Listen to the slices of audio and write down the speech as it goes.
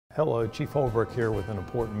Hello, Chief Holbrook here with an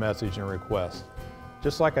important message and request.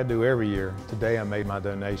 Just like I do every year, today I made my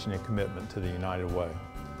donation and commitment to the United Way.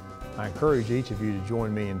 I encourage each of you to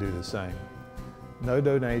join me and do the same. No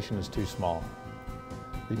donation is too small.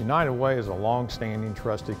 The United Way is a long-standing,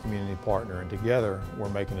 trusted community partner, and together we're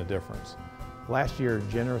making a difference. Last year,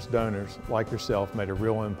 generous donors like yourself made a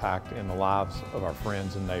real impact in the lives of our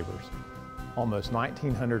friends and neighbors. Almost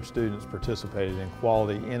 1,900 students participated in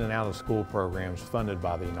quality in and out of school programs funded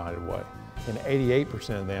by the United Way, and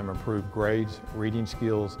 88% of them improved grades, reading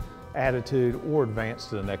skills, attitude, or advanced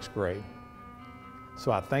to the next grade.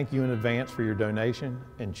 So I thank you in advance for your donation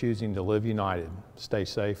and choosing to live united. Stay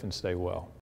safe and stay well.